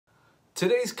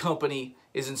Today's company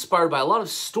is inspired by a lot of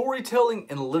storytelling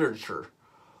and literature,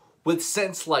 with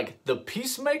scents like the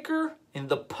Peacemaker and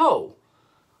the Poe.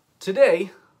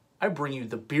 Today, I bring you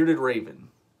the Bearded Raven.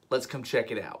 Let's come check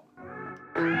it out.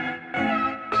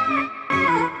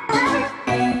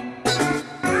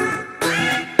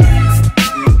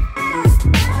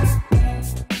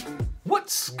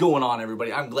 What's going on,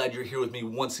 everybody? I'm glad you're here with me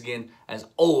once again. As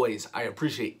always, I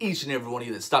appreciate each and every one of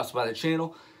you that stops by the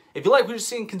channel. If you like what you're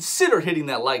seeing, consider hitting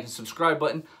that like and subscribe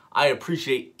button. I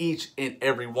appreciate each and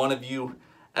every one of you.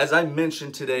 As I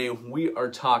mentioned today, we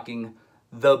are talking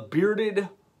the Bearded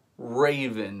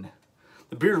Raven.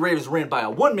 The Bearded Raven is ran by a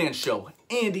one-man show,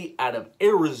 Andy, out of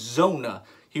Arizona.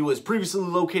 He was previously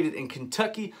located in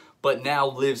Kentucky, but now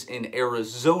lives in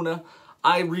Arizona.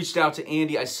 I reached out to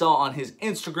Andy. I saw on his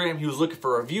Instagram he was looking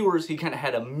for reviewers. He kind of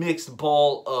had a mixed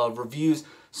ball of reviews.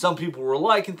 Some people were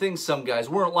liking things, some guys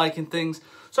weren't liking things.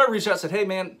 So I reached out and said, hey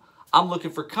man, I'm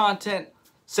looking for content.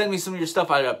 Send me some of your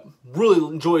stuff. I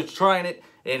really enjoyed trying it,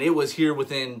 and it was here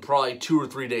within probably 2 or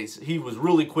 3 days. He was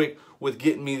really quick with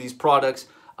getting me these products.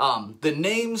 The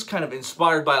names kind of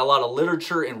inspired by a lot of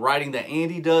literature and writing that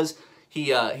Andy does.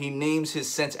 He names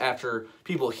his scents after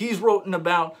people he's written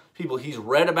about, people he's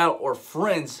read about, or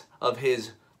friends of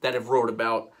his that have wrote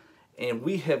about. And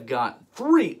we have got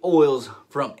 3 oils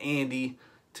from Andy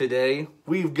today.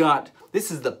 We've got,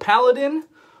 this is the Paladin,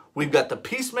 we've got the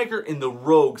Peacemaker, and the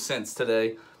Rogue scents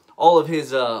today. All of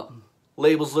his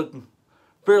labels look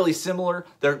fairly similar.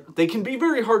 They can be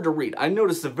very hard to read. I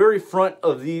noticed the very front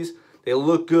of these, they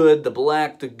look good, the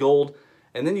black, the gold.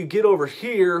 And then you get over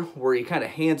here where he kind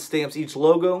of hand stamps each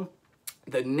logo.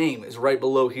 The name is right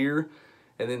below here.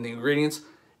 And then the ingredients.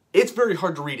 It's very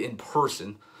hard to read in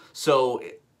person. So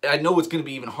I know it's going to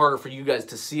be even harder for you guys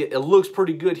to see it. It looks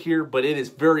pretty good here, but it is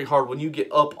very hard when you get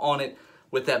up on it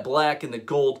with that black and the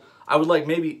gold. I would like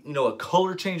maybe, you know, a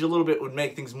color change a little bit would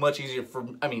make things much easier for,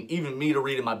 I mean, even me to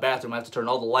read in my bathroom. I have to turn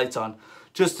all the lights on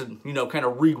just to, you know, kind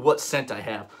of read what scent I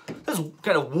have. That's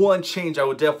kind of one change I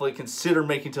would definitely consider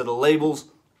making to the labels.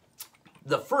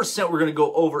 The first scent we're going to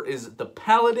go over is the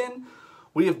Paladin.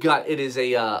 We have got, it is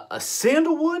a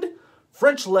sandalwood,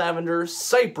 French lavender,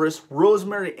 cypress,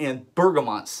 rosemary, and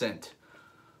bergamot scent.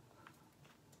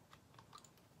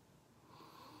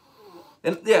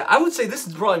 And yeah, I would say this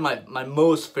is probably my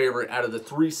most favorite out of the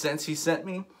 3 scents he sent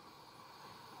me.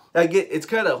 It's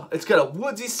got a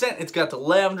woodsy scent. It's got the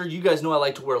lavender. You guys know I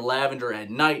like to wear lavender at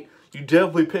night. You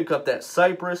definitely pick up that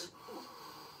cypress.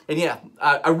 And yeah,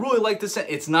 I really like this scent.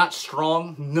 It's not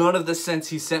strong. None of the scents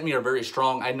he sent me are very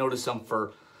strong. I noticed them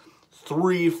for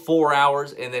 3-4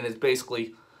 hours, and then it's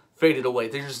basically faded away.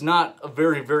 They're just not a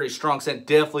very, very strong scent.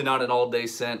 Definitely not an all-day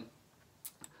scent.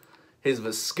 His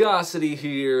viscosity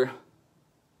here,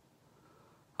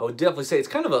 I would definitely say it's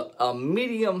kind of a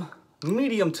medium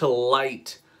to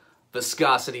light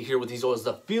viscosity here with these oils.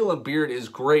 The feel and beard is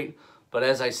great, but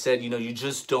as I said, you know, you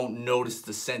just don't notice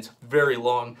the scent very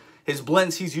long. His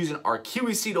blends he's using are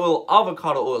kiwi seed oil,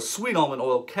 avocado oil, sweet almond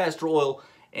oil, castor oil,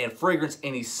 and fragrance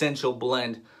and essential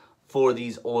blend for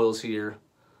these oils here.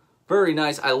 Very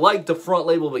nice. I like the front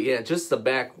label, but yeah, just the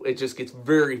back, it just gets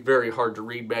very, very hard to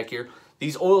read back here.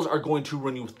 These oils are going to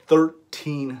run you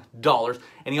 $13,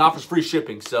 and he offers free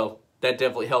shipping, so that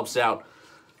definitely helps out.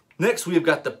 Next, we have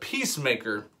got the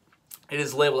Peacemaker. It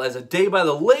is labeled as a Day by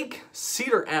the Lake,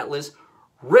 Cedar Atlas,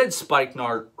 Red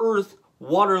Spikenard, Earth,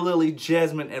 Water Lily,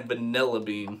 Jasmine, and Vanilla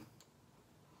Bean.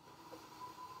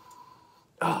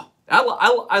 Oh,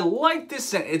 I like this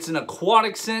scent. It's an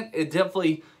aquatic scent. It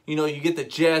definitely, you know, you get the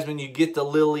jasmine, you get the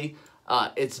lily.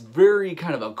 It's very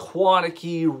kind of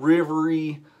aquatic-y,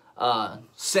 rivery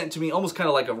scent to me. Almost kind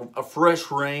of like a fresh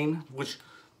rain, which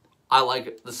I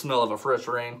like the smell of a fresh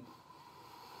rain.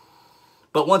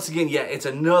 But once again, yeah, it's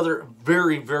another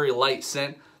very, very light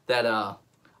scent that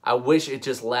I wish it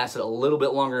just lasted a little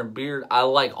bit longer in beard. I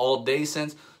like all day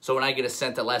scents, so when I get a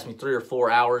scent that lasts me 3 or 4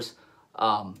 hours,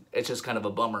 it's just kind of a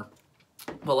bummer.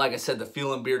 But like I said, the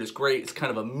feel in beard is great. It's kind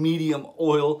of a medium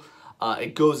oil.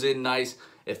 It goes in nice.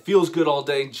 It feels good all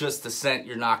day. Just the scent,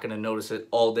 you're not going to notice it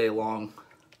all day long.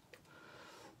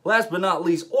 Last but not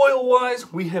least,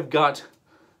 oil-wise, we have got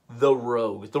the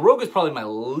Rogue. The Rogue is probably my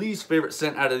least favorite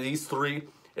scent out of these 3.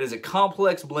 It is a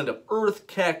complex blend of earth,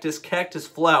 cactus, cactus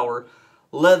flower,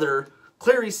 leather,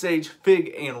 clary sage,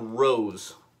 fig, and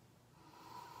rose.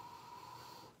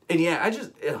 And yeah,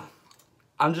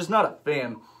 I'm just not a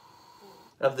fan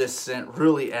of this scent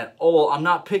really at all. I'm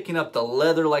not picking up the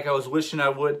leather like I was wishing I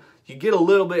would. You get a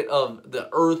little bit of the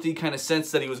earthy kind of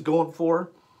sense that he was going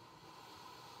for.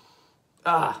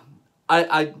 I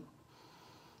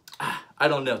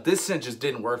don't know. This scent just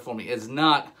didn't work for me. It's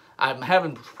not, I'm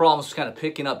having problems kind of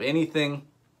picking up anything.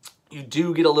 You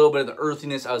do get a little bit of the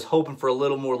earthiness. I was hoping for a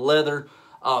little more leather.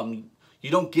 You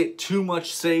don't get too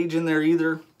much sage in there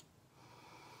either.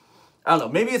 I don't know,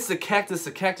 maybe it's the cactus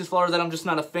flower that I'm just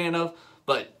not a fan of.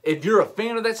 But if you're a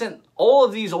fan of that scent, all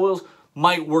of these oils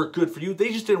might work good for you.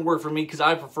 They just didn't work for me because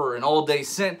I prefer an all-day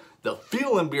scent. The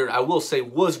Feel and Beard, I will say,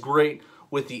 was great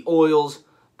with the oils.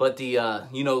 But the,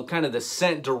 you know, kind of the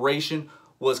scent duration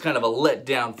was kind of a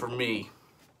letdown for me.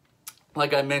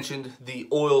 Like I mentioned, the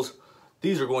oils,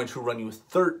 these are going to run you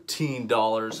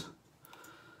 $13.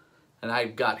 And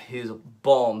I've got his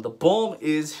balm. The balm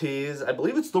is his, I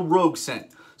believe it's the Rogue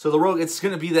scent. So the Rogue, it's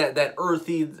going to be that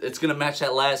earthy, it's going to match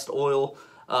that last oil.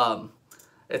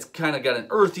 It's kind of got an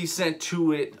earthy scent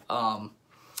to it.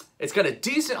 It's got a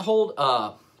decent hold.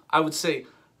 I would say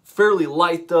fairly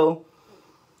light though.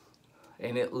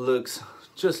 And it looks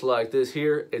just like this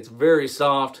here. It's very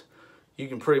soft. You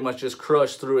can pretty much just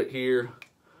crush through it here.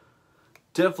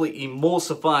 Definitely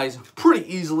emulsifies pretty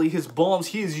easily. His balms,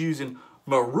 he is using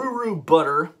Maruru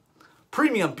butter,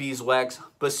 premium beeswax,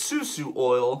 Basusu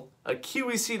oil, a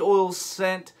kiwi seed oil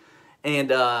scent,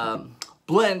 and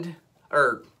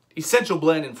essential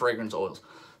blend and fragrance oils.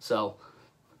 So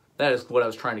that is what I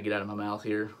was trying to get out of my mouth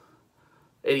here.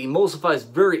 It emulsifies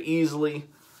very easily.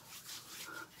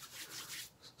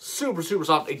 Super, super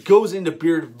soft. It goes into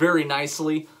beard very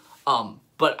nicely.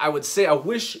 But I would say I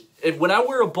wish, when I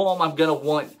wear a balm, I'm going to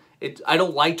want it. I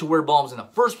don't like to wear balms in the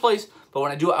first place, but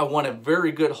when I do it, I want a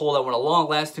very good hold. I want a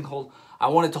long-lasting hold. I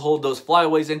want it to hold those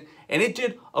flyaways in, and it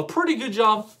did a pretty good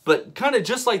job, but kind of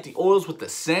just like the oils with the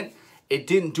scent, it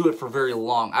didn't do it for very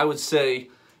long. I would say,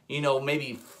 you know,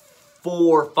 maybe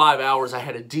 4 or 5 hours I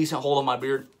had a decent hold on my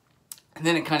beard, and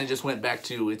then it kind of just went back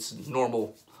to its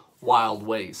normal wild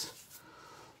ways.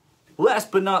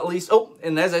 Last but not least, oh,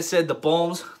 and as I said, the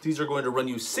balms, these are going to run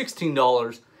you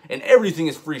 $16, and everything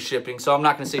is free shipping, so I'm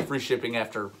not going to say free shipping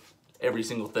after every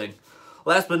single thing.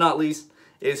 Last but not least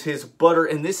is his butter,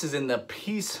 and this is in the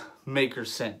Peacemaker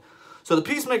scent. So the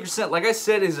Peacemaker scent, like I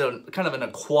said, is a kind of an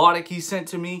aquatic-y scent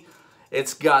to me.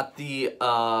 It's got the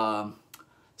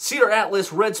Cedar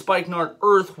Atlas, Red Spikenard,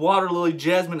 Earth, Water Lily,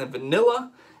 Jasmine, and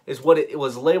Vanilla is what it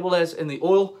was labeled as in the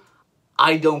oil.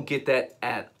 I don't get that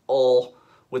at all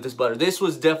with this butter. This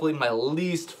was definitely my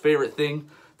least favorite thing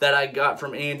that I got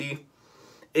from Andy.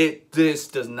 This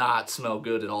does not smell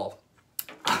good at all.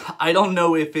 I don't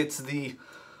know if it's the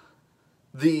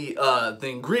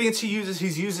ingredients he uses.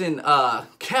 He's using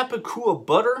Kapakua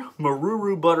butter,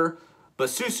 Maruru butter,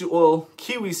 Basusu oil,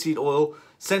 kiwi seed oil,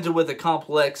 scented with a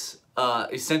complex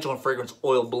essential and fragrance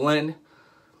oil blend.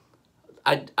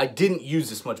 I didn't use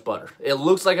this much butter. It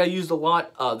looks like I used a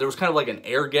lot. There was kind of like an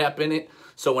air gap in it.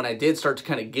 So when I did start to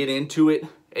kind of get into it,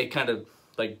 it kind of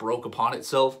like broke upon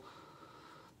itself.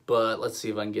 But let's see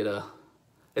if I can get a...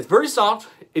 It's very soft.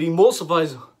 It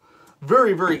emulsifies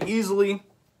very, very easily.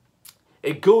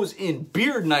 It goes in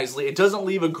beard nicely. It doesn't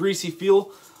leave a greasy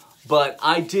feel. But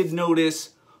I did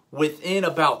notice within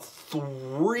about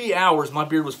 3 hours, my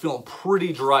beard was feeling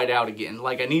pretty dried out again.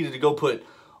 Like I needed to go put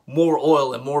more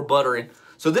oil and more butter in.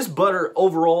 So this butter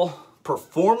overall,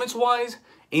 performance-wise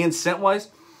and scent-wise,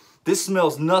 this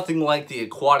smells nothing like the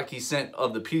aquatic-y scent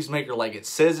of the Peacemaker like it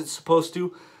says it's supposed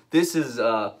to. This is,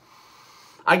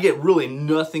 I get really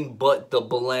nothing but the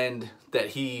blend that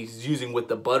he's using with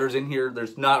the butters in here.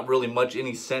 There's not really much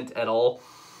any scent at all.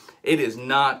 It is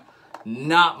not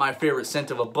my favorite scent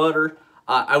of a butter.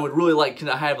 I would really like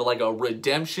to have like a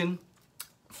redemption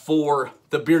for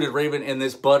the Bearded Raven in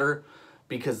this butter,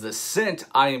 because the scent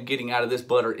I am getting out of this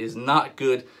butter is not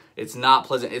good. It's not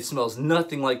pleasant. It smells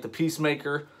nothing like the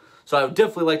Peacemaker. So I would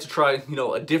definitely like to try, you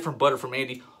know, a different butter from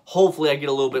Andy. Hopefully I get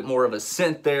a little bit more of a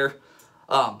scent there.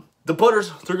 The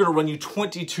butters, they're going to run you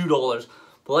 $22.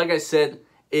 But like I said,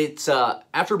 it's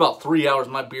after about 3 hours,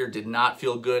 my beard did not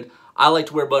feel good. I like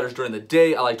to wear butters during the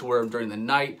day. I like to wear them during the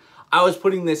night. I was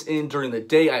putting this in during the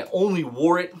day. I only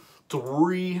wore it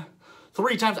three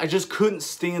times. I just couldn't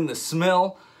stand the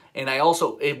smell. And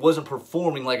it wasn't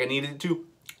performing like I needed it to.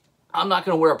 I'm not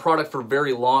going to wear a product for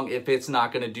very long if it's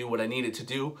not going to do what I need it to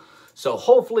do. So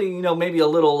hopefully, you know, maybe a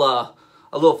little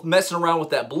messing around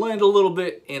with that blend a little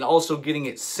bit, and also getting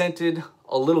it scented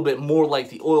a little bit more like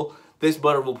the oil, this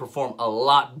butter will perform a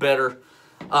lot better.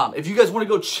 If you guys want to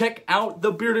go check out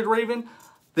the Bearded Raven,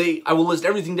 I will list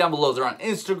everything down below. They're on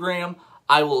Instagram.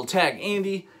 I will tag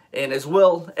Andy, and as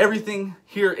well, everything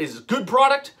here is good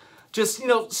product. Just, you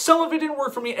know, some of it didn't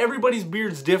work for me. Everybody's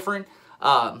beard's different.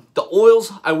 The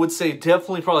oils, I would say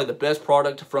definitely probably the best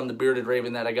product from the Bearded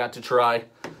Raven that I got to try.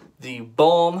 The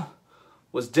balm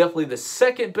was definitely the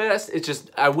second best. It's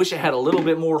just, I wish it had a little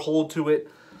bit more hold to it.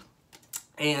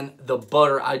 And the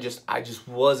butter, I just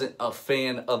wasn't a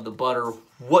fan of the butter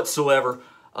whatsoever.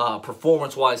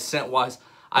 Performance-wise, scent-wise,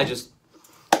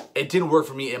 it didn't work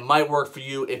for me. It might work for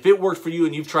you. If it worked for you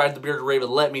and you've tried the Bearded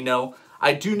Raven, let me know.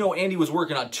 I do know Andy was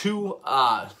working on two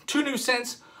new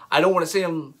scents. I don't want to say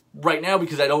them right now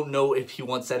because I don't know if he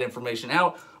wants that information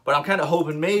out, but I'm kind of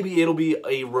hoping maybe it'll be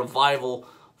a revival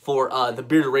for the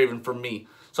Bearded Raven for me.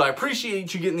 So I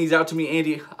appreciate you getting these out to me,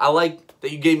 Andy. I like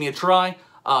that you gave me a try.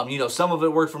 You know, some of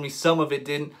it worked for me, some of it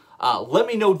didn't. Let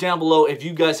me know down below if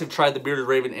you guys have tried the Bearded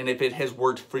Raven and if it has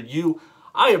worked for you.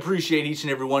 I appreciate each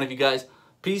and every one of you guys.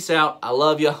 Peace out. I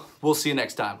love you. We'll see you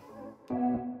next time.